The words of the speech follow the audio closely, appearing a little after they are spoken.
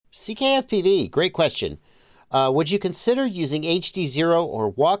CKFPV, great question. Would you consider using HDZero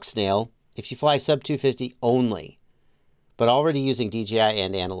or Walksnail if you fly Sub-250 only, but already using DJI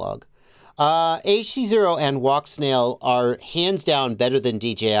and analog? HDZero and Walksnail are hands down better than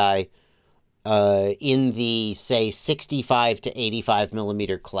DJI in the, say, 65 to 85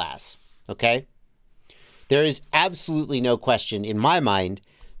 millimeter class, okay? There is absolutely no question in my mind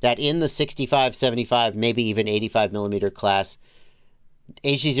that in the 65, 75, maybe even 85 millimeter class,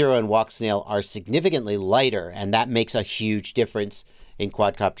 HDZero and Walksnail are significantly lighter, and that makes a huge difference in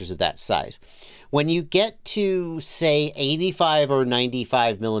quadcopters of that size. When you get to, say, 85 or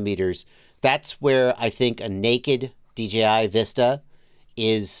 95 millimeters, that's where I think a naked DJI Vista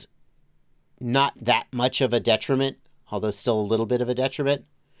is not that much of a detriment, although still a little bit of a detriment.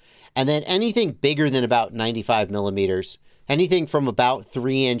 And then anything bigger than about 95 millimeters, anything from about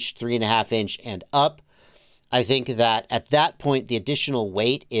 3-inch, 3.5-inch and up, I think that at that point, the additional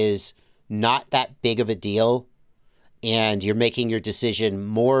weight is not that big of a deal, and you're making your decision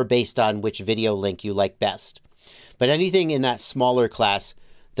more based on which video link you like best. But anything in that smaller class,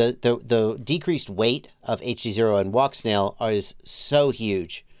 the decreased weight of HDZero and Walksnail is so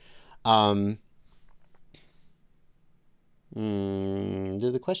huge. Did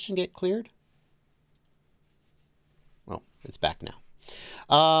the question get cleared? Well, it's back now.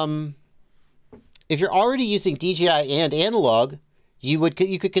 If you're already using DJI and analog, you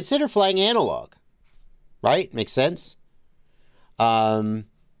could consider flying analog, right? Makes sense.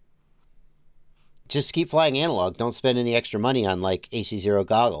 Just keep flying analog. Don't spend any extra money on like HDZero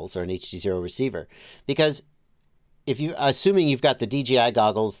goggles or an HDZero receiver, because assuming you've got the DJI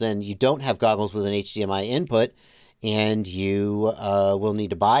goggles, then you don't have goggles with an HDMI input, and you will need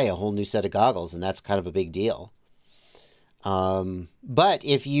to buy a whole new set of goggles, and that's kind of a big deal. But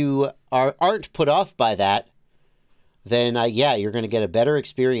if you aren't put off by that, then yeah, you're going to get a better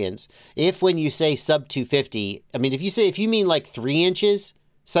experience. If when you say Sub-250, I mean, if you mean like 3 inches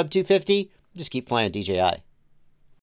Sub-250, just keep flying DJI.